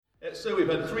So we've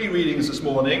had three readings this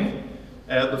morning.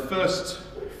 The first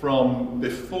from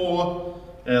before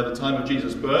the time of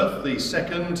Jesus' birth, the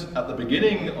second at the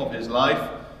beginning of his life,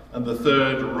 and the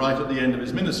third right at the end of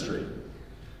his ministry.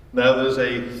 Now there's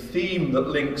a theme that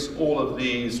links all of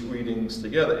these readings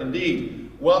together. Indeed,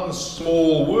 one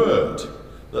small word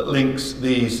that links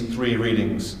these three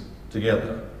readings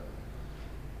together.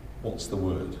 What's the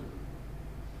word?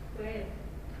 With.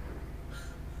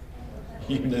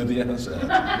 You know the answer.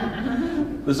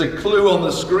 There's a clue on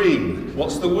the screen.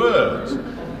 What's the word?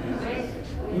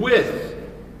 With.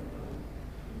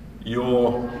 You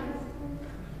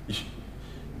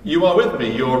are with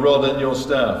me, your rod and your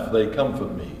staff, they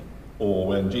comfort me. Or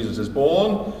when Jesus is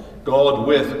born, God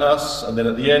with us. And then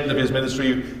at the end of his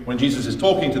ministry, when Jesus is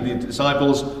talking to the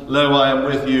disciples, lo, I am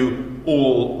with you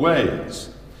always.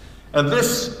 And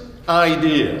this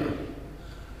idea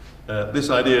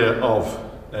of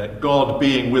God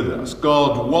being with us,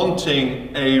 God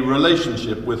wanting a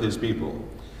relationship with his people,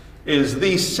 is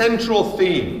the central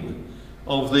theme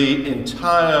of the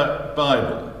entire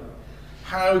Bible.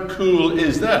 How cool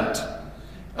is that?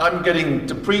 I'm getting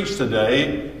to preach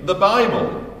today the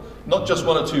Bible, not just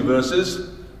one or two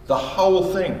verses, the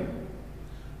whole thing.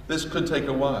 This could take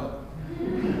a while.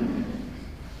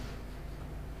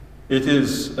 It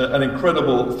is an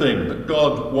incredible thing that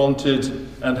God wanted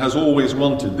and has always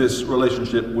wanted this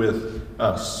relationship with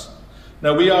us.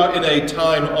 Now we are in a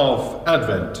time of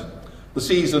Advent, the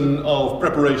season of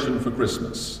preparation for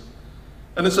Christmas.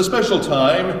 And it's a special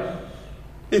time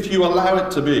if you allow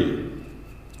it to be.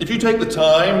 If you take the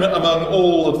time among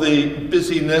all of the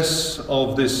busyness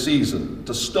of this season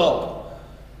to stop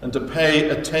and to pay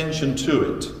attention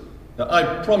to it, now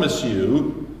I promise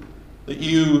you that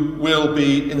you will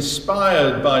be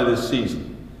inspired by this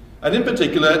season, and in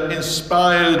particular,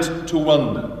 inspired to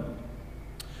wonder.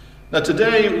 Now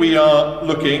today we are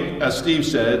looking, as Steve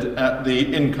said, at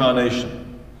the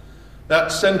Incarnation,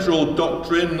 that central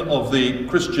doctrine of the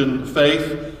Christian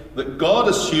faith that God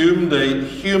assumed a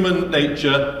human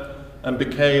nature and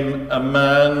became a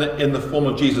man in the form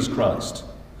of Jesus Christ,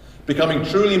 becoming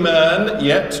truly man,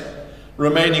 yet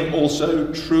remaining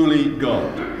also truly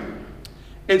God.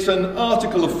 It's an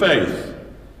article of faith,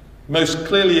 most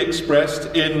clearly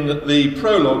expressed in the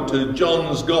prologue to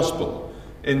John's Gospel,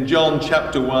 in John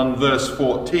chapter 1, verse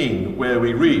 14, where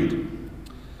we read,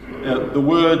 the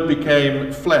Word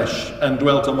became flesh and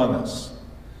dwelt among us.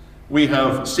 We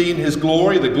have seen his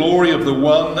glory, the glory of the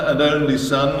one and only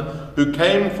Son, who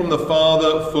came from the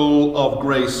Father full of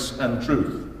grace and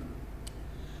truth.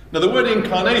 Now the word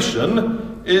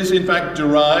incarnation is in fact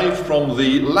derived from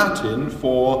the Latin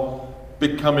for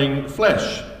becoming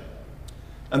flesh.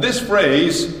 And this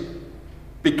phrase,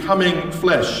 becoming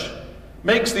flesh,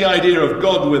 makes the idea of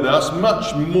God with us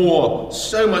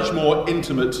so much more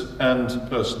intimate and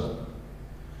personal.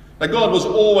 Now God was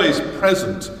always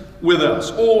present with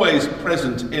us, always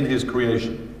present in his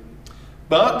creation.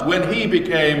 But when he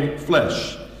became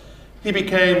flesh, he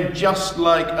became just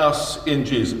like us in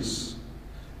Jesus.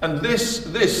 And this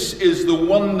is the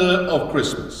wonder of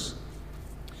Christmas.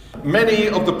 Many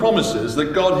of the promises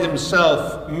that God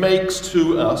himself makes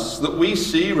to us that we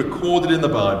see recorded in the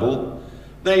Bible,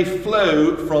 they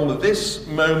flow from this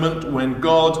moment when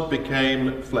God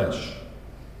became flesh.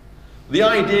 The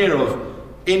idea of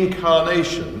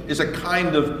incarnation is a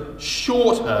kind of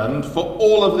shorthand for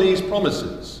all of these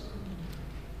promises,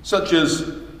 such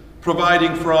as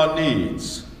providing for our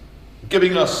needs,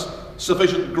 giving us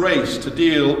sufficient grace to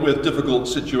deal with difficult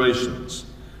situations,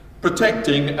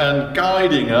 protecting and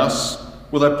guiding us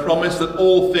with a promise that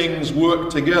all things work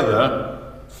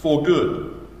together for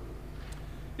good.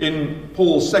 In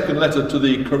Paul's second letter to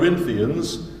the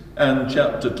Corinthians and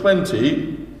chapter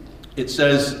 20, it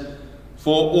says,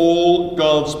 "For all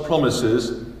God's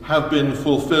promises have been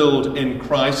fulfilled in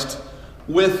Christ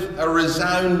with a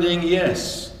resounding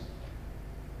yes."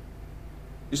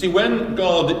 You see, when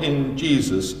God in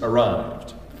Jesus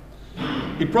arrived,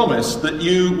 he promised that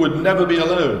you would never be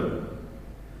alone,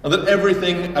 and that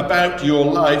everything about your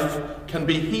life can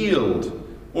be healed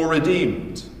or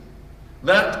redeemed.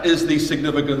 That is the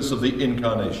significance of the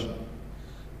Incarnation.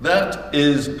 That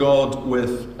is God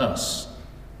with us.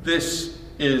 This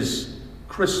is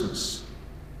Christmas.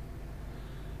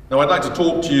 Now I'd like to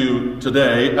talk to you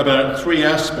today about three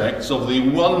aspects of the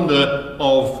wonder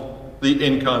of the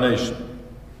Incarnation.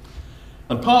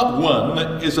 And part one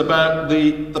is about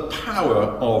the power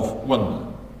of wonder.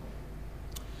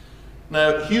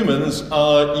 Now, humans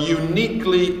are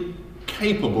uniquely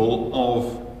capable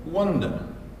of wonder.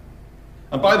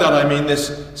 And by that I mean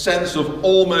this sense of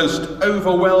almost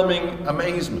overwhelming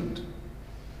amazement.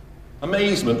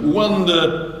 Amazement,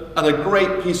 wonder at a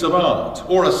great piece of art,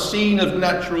 or a scene of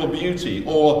natural beauty,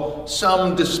 or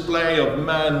some display of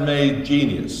man-made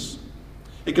genius.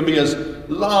 It can be as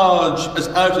large as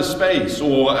outer space,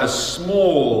 or as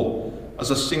small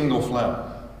as a single flower.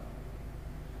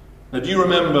 Now, do you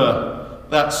remember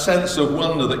that sense of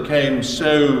wonder that came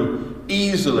so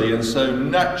easily and so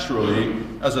naturally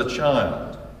as a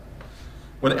child?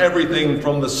 When everything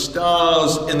from the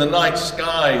stars in the night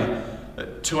sky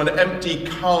to an empty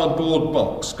cardboard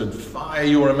box could fire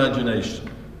your imagination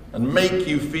and make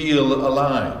you feel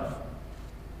alive.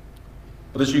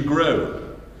 But as you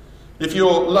grow, if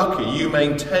you're lucky, you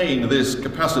maintain this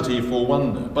capacity for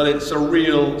wonder, but it's a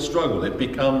real struggle. It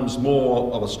becomes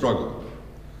more of a struggle.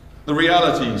 The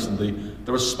realities and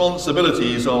the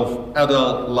responsibilities of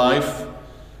adult life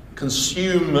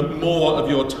consume more of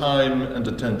your time and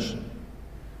attention.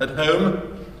 At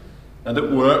home and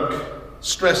at work,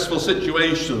 stressful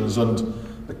situations and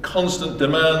the constant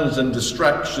demands and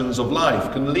distractions of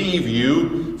life can leave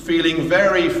you feeling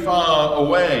very far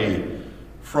away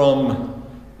from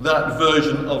that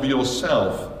version of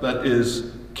yourself that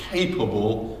is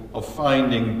capable of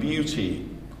finding beauty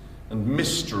and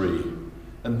mystery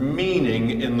and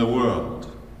meaning in the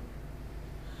world.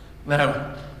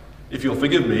 Now, if you'll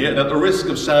forgive me, and at the risk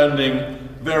of sounding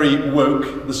very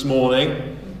woke this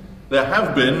morning, there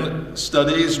have been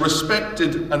studies,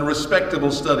 respected and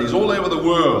respectable studies all over the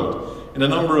world in a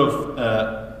number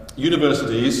of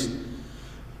universities,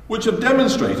 which have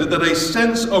demonstrated that a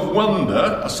sense of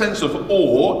wonder, a sense of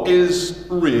awe, is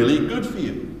really good for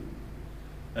you.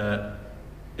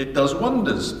 It does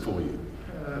wonders for you.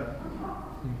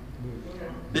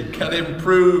 It can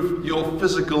improve your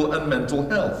physical and mental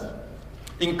health,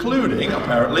 including,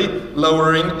 apparently,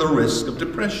 lowering the risk of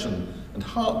depression and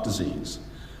heart disease.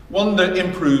 Wonder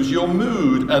improves your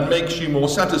mood and makes you more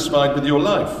satisfied with your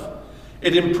life.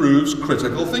 It improves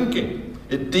critical thinking.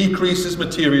 It decreases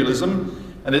materialism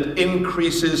and it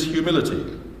increases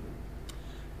humility.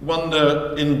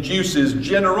 Wonder induces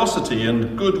generosity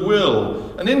and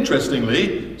goodwill. And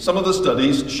interestingly, some of the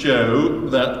studies show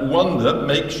that wonder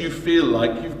makes you feel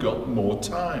like you've got more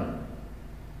time.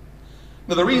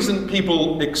 Now, the reason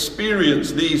people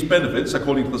experience these benefits,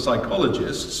 according to the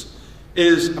psychologists,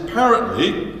 is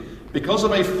apparently because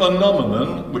of a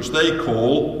phenomenon which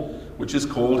is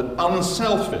called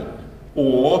unselfing,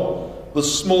 or the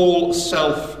small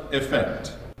self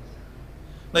effect.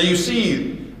 Now, you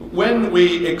see, when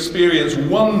we experience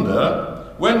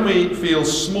wonder, when we feel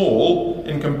small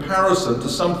in comparison to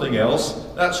something else,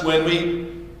 that's when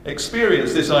we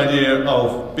experience this idea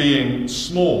of being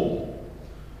small.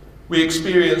 We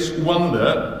experience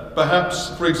wonder,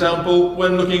 perhaps, for example,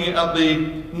 when looking at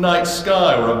the night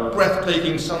sky or a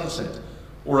breathtaking sunset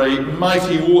or a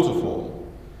mighty waterfall.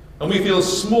 And we feel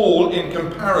small in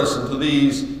comparison to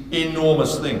these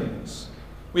enormous things.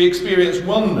 We experience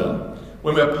wonder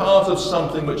when we're part of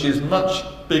something which is much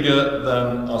bigger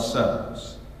than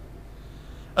ourselves.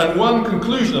 And one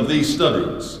conclusion of these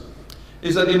studies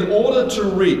is that in order to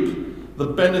reap the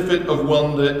benefit of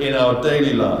wonder in our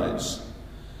daily lives,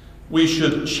 we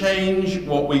should change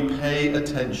what we pay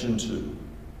attention to.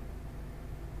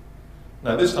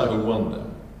 Now, this type of wonder,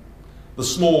 the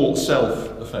small self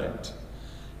effect,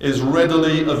 is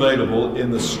readily available in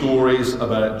the stories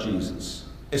about Jesus,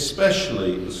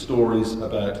 especially the stories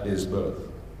about his birth.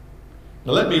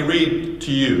 Now, let me read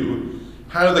to you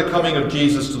how the coming of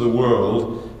Jesus to the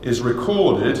world is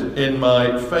recorded in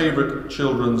my favourite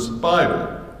children's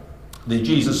Bible, the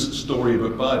Jesus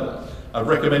Storybook Bible. I've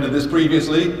recommended this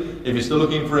previously. If you're still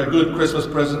looking for a good Christmas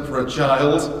present for a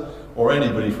child, or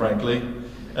anybody, frankly,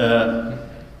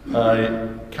 I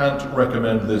can't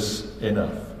recommend this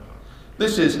enough.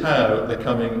 This is how the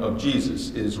coming of Jesus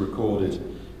is recorded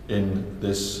in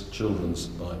this children's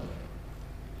Bible.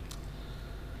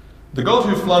 The God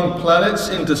who flung planets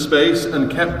into space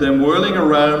and kept them whirling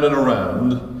around and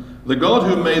around, the God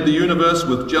who made the universe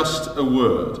with just a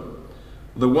word,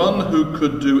 the one who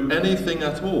could do anything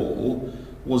at all,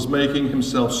 was making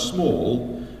himself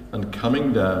small and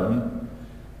coming down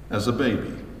as a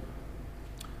baby.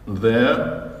 And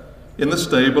there, in the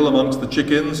stable amongst the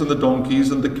chickens and the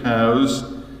donkeys and the cows,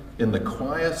 in the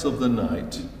quiet of the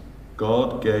night,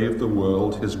 God gave the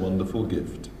world his wonderful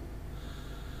gift.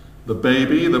 The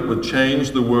baby that would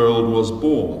change the world was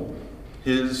born,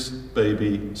 his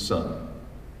baby son.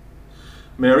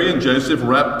 Mary and Joseph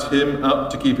wrapped him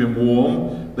up to keep him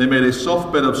warm. They made a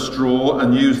soft bed of straw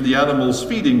and used the animal's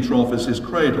feeding trough as his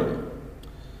cradle.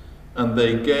 And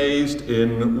they gazed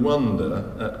in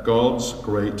wonder at God's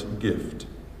great gift,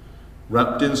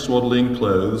 wrapped in swaddling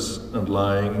clothes and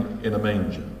lying in a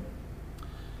manger.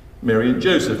 Mary and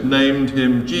Joseph named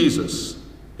him Jesus,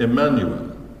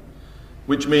 Emmanuel,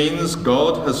 which means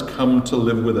God has come to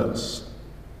live with us,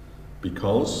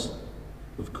 because,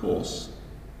 of course,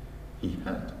 he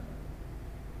had.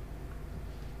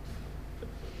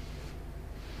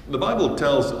 The Bible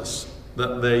tells us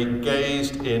that they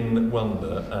gazed in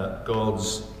wonder at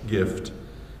God's gift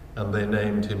and they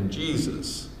named him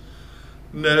Jesus,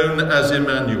 known as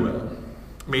Emmanuel,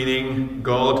 meaning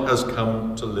God has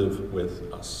come to live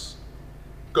with us.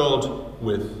 God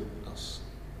with us.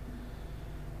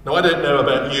 Now, I don't know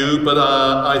about you, but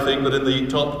I think that in the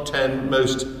top 10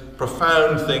 most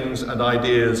profound things and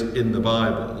ideas in the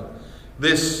Bible,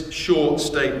 this short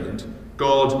statement,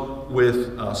 God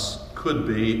with us, could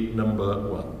be number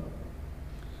one.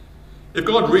 If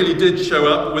God really did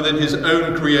show up within his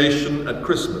own creation at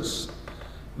Christmas,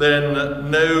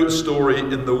 then no story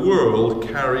in the world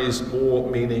carries more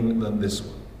meaning than this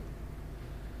one.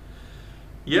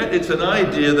 Yet it's an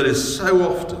idea that is so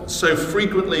often, so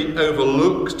frequently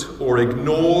overlooked or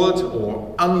ignored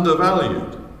or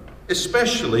undervalued,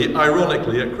 especially,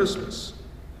 ironically, at Christmas,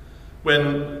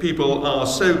 when people are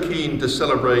so keen to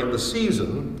celebrate the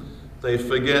season, they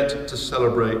forget to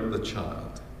celebrate the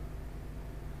child.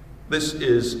 This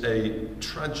is a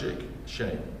tragic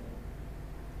shame.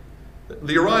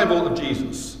 The arrival of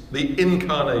Jesus, the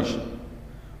incarnation,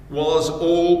 was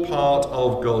all part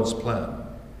of God's plan.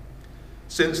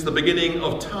 Since the beginning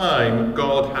of time,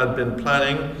 God had been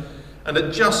planning, and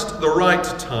at just the right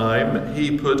time,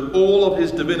 he put all of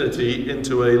his divinity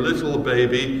into a little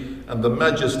baby, and the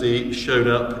majesty showed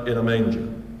up in a manger.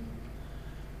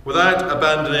 Without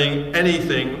abandoning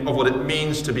anything of what it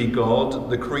means to be God,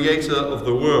 the creator of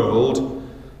the world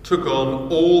took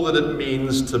on all that it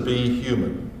means to be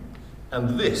human.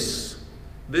 And this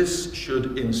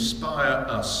should inspire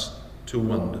us to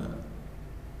wonder.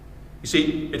 You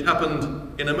see, it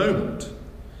happened in a moment,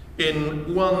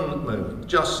 in one moment,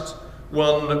 just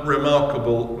one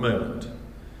remarkable moment.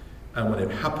 And when it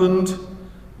happened,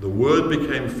 the Word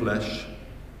became flesh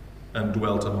and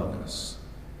dwelt among us.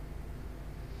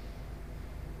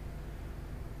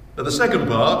 Now, the second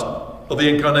part of the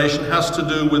incarnation has to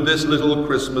do with this little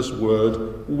Christmas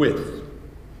word, with.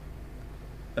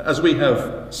 As we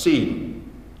have seen,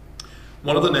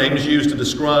 one of the names used to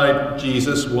describe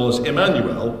Jesus was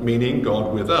Emmanuel, meaning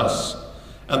God with us.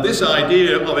 And this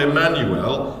idea of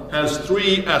Emmanuel has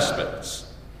three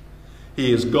aspects.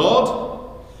 He is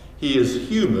God, he is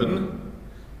human,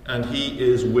 and he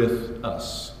is with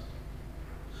us.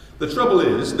 The trouble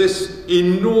is, this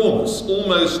enormous,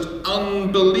 almost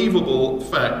unbelievable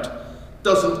fact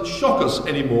doesn't shock us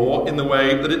anymore in the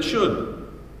way that it should.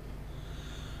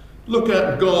 Look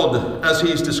at God as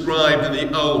he's described in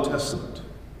the Old Testament.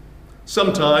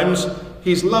 Sometimes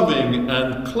he's loving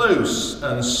and close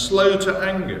and slow to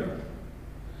anger.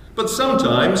 But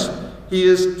sometimes he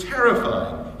is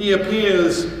terrifying. He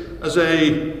appears as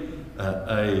a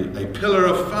pillar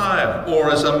of fire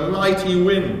or as a mighty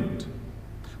wind.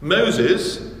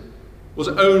 Moses was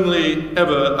only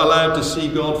ever allowed to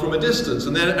see God from a distance,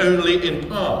 and then only in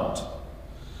part.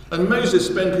 And Moses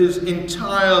spent his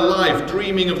entire life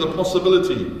dreaming of the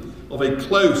possibility of a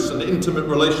close and intimate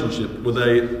relationship with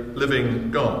a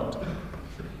living God.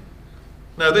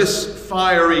 Now, this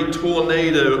fiery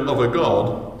tornado of a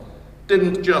God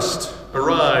didn't just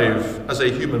arrive as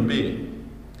a human being.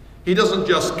 He doesn't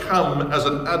just come as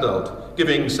an adult,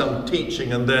 giving some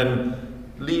teaching and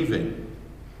then leaving.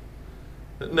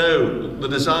 No, the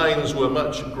designs were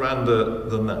much grander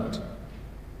than that.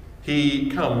 He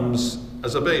comes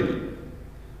as a baby,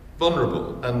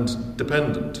 vulnerable and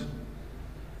dependent.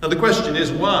 And the question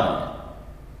is, why?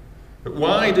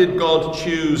 Why did God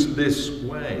choose this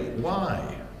way?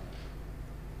 Why?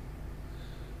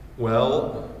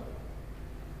 Well,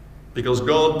 because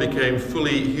God became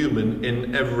fully human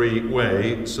in every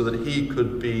way so that he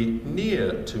could be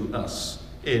near to us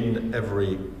in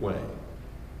every way.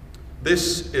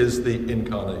 This is the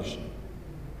incarnation.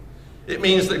 It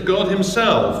means that God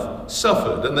himself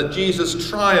suffered and that Jesus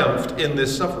triumphed in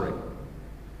this suffering.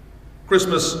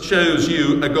 Christmas shows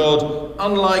you a God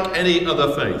unlike any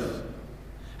other faith.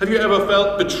 Have you ever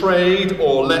felt betrayed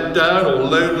or let down or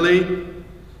lonely?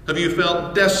 Have you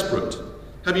felt desperate?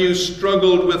 Have you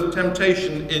struggled with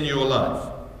temptation in your life?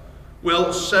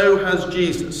 Well, so has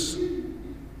Jesus.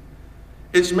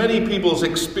 It's many people's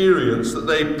experience that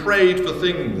they prayed for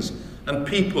things and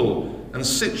people and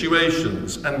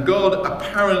situations, and God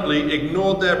apparently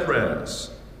ignored their prayers.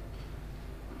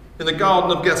 In the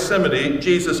Garden of Gethsemane,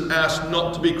 Jesus asked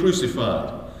not to be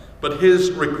crucified, but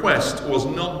his request was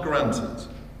not granted.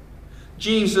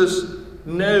 Jesus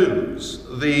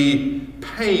knows the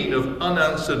pain of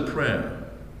unanswered prayer,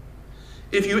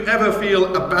 if you ever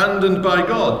feel abandoned by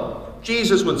God,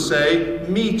 Jesus would say,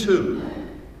 me too.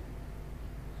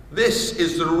 This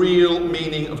is the real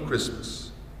meaning of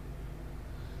Christmas.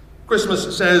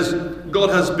 Christmas says God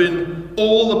has been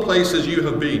all the places you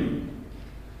have been.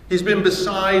 He's been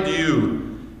beside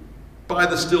you by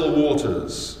the still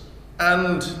waters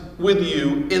and with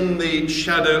you in the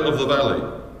shadow of the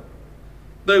valley.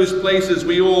 Those places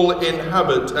we all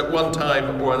inhabit at one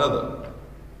time or another.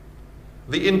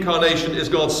 The incarnation is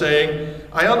God saying,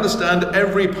 I understand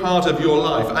every part of your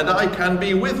life and I can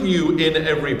be with you in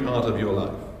every part of your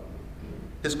life.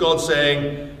 It's God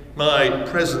saying, my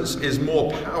presence is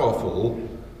more powerful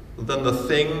than the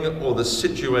thing or the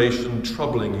situation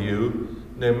troubling you,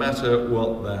 no matter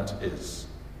what that is.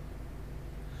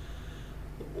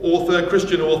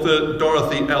 Christian author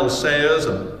Dorothy L. Sayers,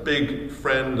 a big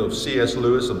friend of C.S.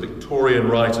 Lewis, a Victorian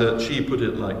writer, she put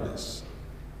it like this.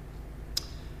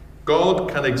 God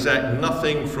can exact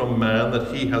nothing from man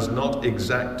that he has not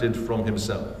exacted from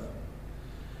himself.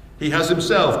 He has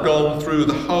himself gone through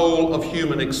the whole of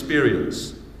human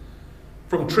experience,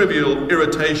 from trivial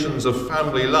irritations of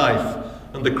family life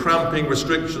and the cramping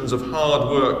restrictions of hard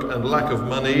work and lack of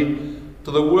money,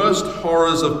 to the worst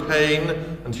horrors of pain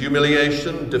and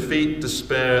humiliation, defeat,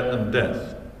 despair, and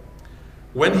death.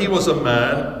 When he was a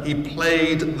man, he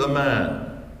played the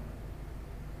man.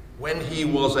 When he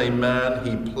was a man,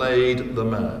 he played the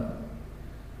man.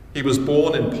 He was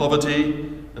born in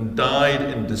poverty and died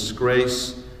in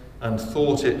disgrace and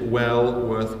thought it well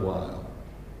worthwhile.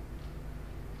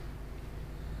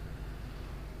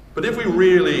 But if we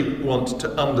really want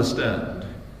to understand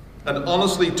and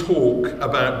honestly talk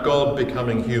about God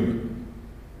becoming human,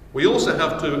 we also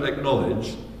have to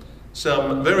acknowledge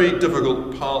some very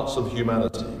difficult parts of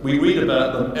humanity. We read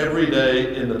about them every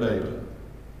day in the paper.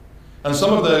 And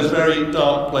some of those very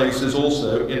dark places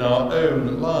also in our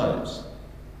own lives.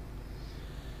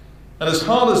 And as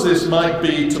hard as this might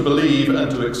be to believe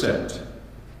and to accept,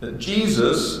 that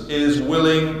Jesus is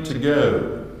willing to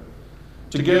go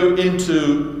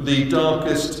into the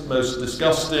darkest, most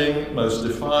disgusting, most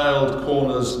defiled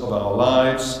corners of our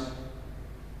lives,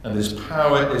 and his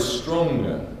power is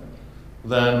stronger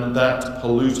than that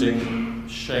polluting,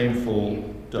 shameful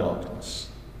darkness.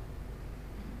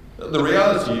 The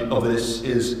reality of this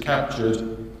is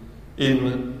captured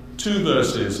in two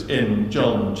verses in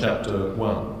John chapter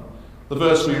 1. The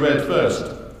verse we read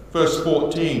first, verse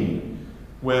 14,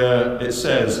 where it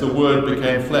says, the Word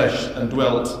became flesh and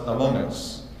dwelt among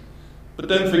us. But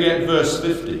don't forget verse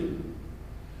 50,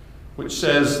 which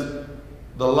says,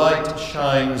 the light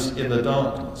shines in the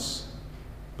darkness,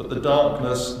 but the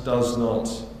darkness does not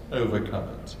overcome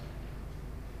it.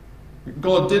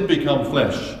 God did become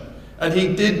flesh, and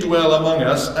he did dwell among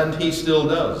us, and he still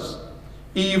does,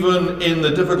 even in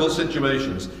the difficult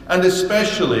situations, and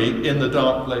especially in the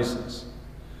dark places.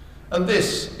 And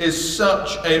this is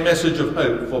such a message of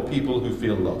hope for people who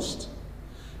feel lost.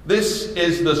 This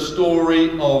is the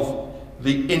story of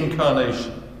the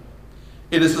incarnation.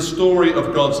 It is the story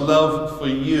of God's love for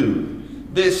you.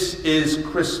 This is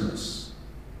Christmas.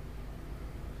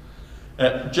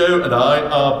 Joe and I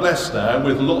are blessed now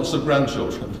with lots of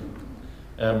grandchildren.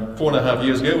 4.5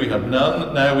 years ago we had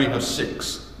none, now we have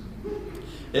 6.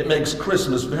 It makes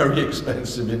Christmas very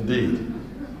expensive indeed.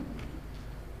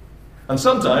 And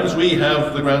sometimes we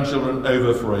have the grandchildren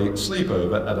over for a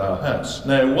sleepover at our house.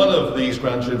 Now, one of these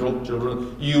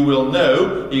grandchildren you will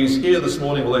know, he's here this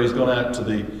morning, although he's gone out to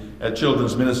the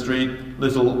children's ministry,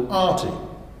 little Artie.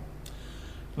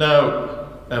 Now,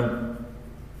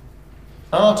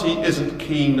 Artie isn't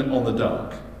keen on the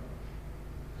dark.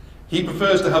 He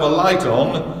prefers to have a light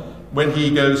on when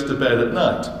he goes to bed at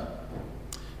night.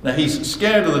 Now, he's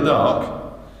scared of the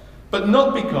dark, but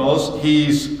not because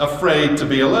he's afraid to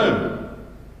be alone.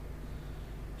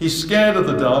 He's scared of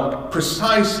the dark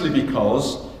precisely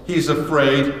because he's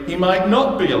afraid he might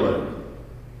not be alone.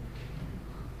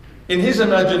 In his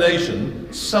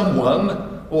imagination,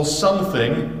 someone or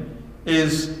something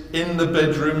is in the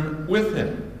bedroom with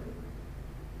him.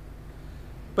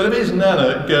 But if his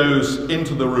nana goes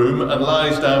into the room and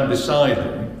lies down beside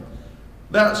him,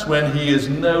 that's when he is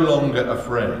no longer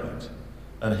afraid,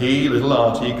 and he, little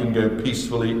Artie, can go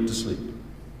peacefully to sleep.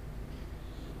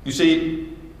 You see,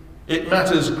 it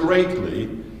matters greatly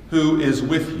who is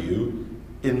with you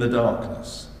in the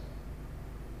darkness.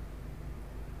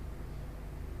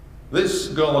 This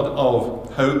God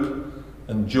of hope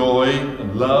and joy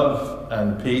and love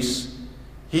and peace,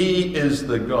 he is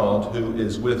the God who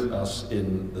is with us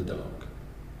in the dark.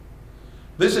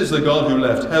 This is the God who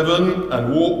left heaven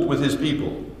and walked with his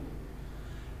people.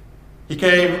 He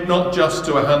came not just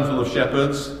to a handful of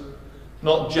shepherds,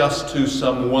 not just to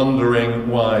some wandering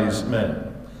wise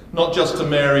men, not just to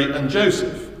Mary and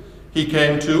Joseph. He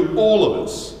came to all of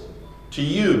us, to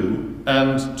you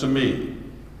and to me.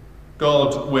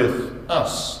 God with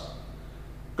us.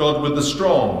 God with the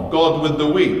strong, God with the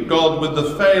weak, God with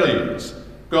the failures,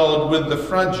 God with the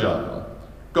fragile,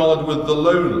 God with the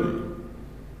lonely,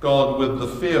 God with the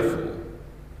fearful,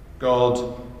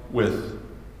 God with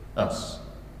us.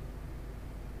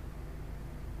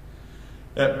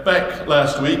 Beck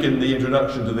last week in the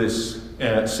introduction to this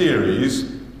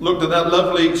series looked at that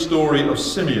lovely story of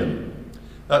Simeon,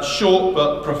 that short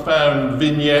but profound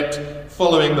vignette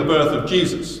following the birth of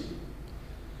Jesus.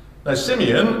 Now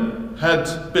Simeon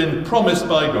had been promised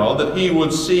by God that he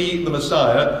would see the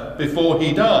Messiah before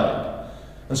he died.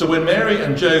 And so when Mary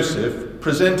and Joseph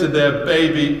presented their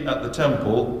baby at the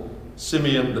temple,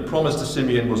 the promise to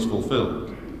Simeon was fulfilled.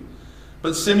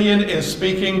 But Simeon, in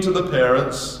speaking to the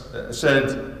parents,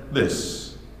 said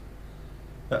this.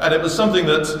 And it was something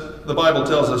that the Bible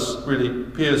tells us really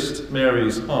pierced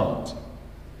Mary's heart.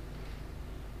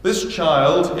 This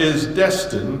child is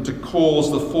destined to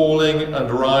cause the falling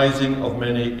and rising of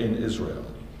many in Israel,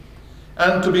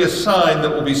 and to be a sign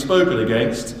that will be spoken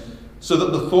against, so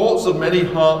that the thoughts of many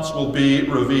hearts will be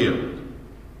revealed.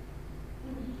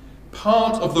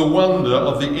 Part of the wonder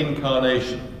of the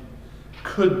incarnation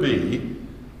could be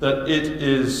that it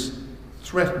is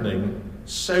threatening,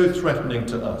 so threatening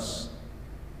to us.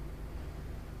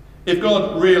 If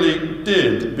God really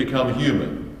did become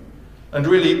human, and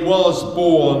really was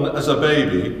born as a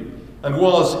baby, and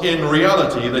was in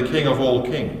reality the King of all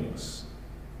kings,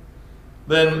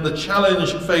 then the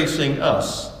challenge facing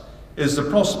us is the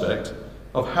prospect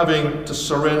of having to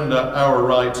surrender our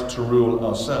right to rule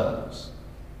ourselves.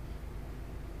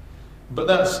 But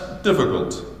that's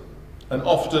difficult and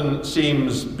often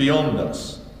seems beyond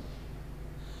us.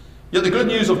 Yet the good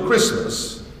news of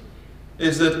Christmas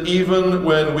is that even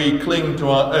when we cling to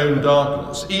our own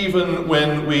darkness, even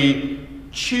when we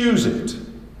choose it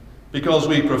because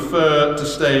we prefer to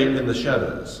stay in the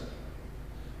shadows,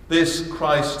 this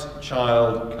Christ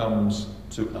child comes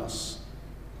to us.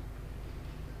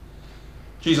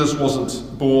 Jesus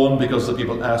wasn't born because the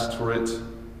people asked for it.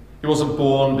 He wasn't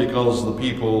born because the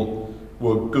people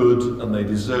were good and they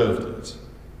deserved it.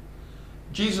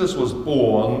 Jesus was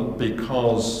born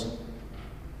because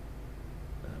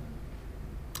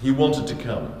he wanted to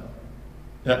come,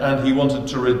 and he wanted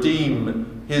to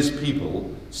redeem his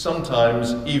people,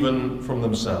 sometimes even from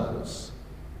themselves.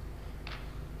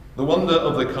 The wonder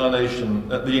of the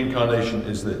incarnation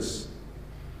is this: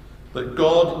 that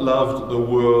God loved the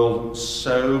world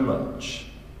so much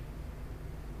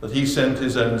that he sent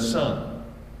his own Son,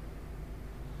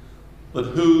 that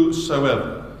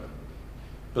whosoever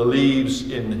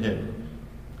believes in him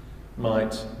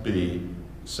might be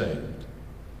saved.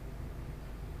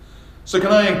 So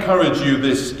can I encourage you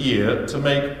this year to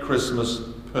make Christmas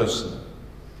personal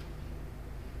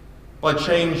by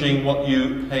changing what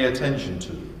you pay attention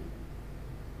to,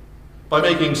 by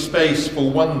making space for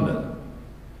wonder,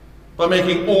 by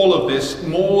making all of this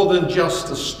more than just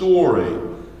a story,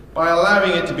 by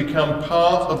allowing it to become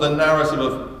part of the narrative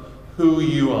of who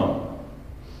you are,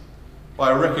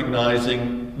 by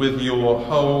recognizing with your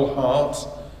whole heart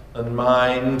and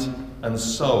mind and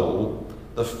soul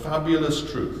the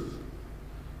fabulous truth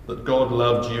that God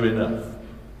loved you enough,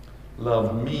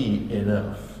 loved me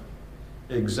enough,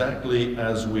 exactly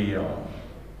as we are,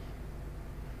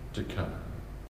 to come.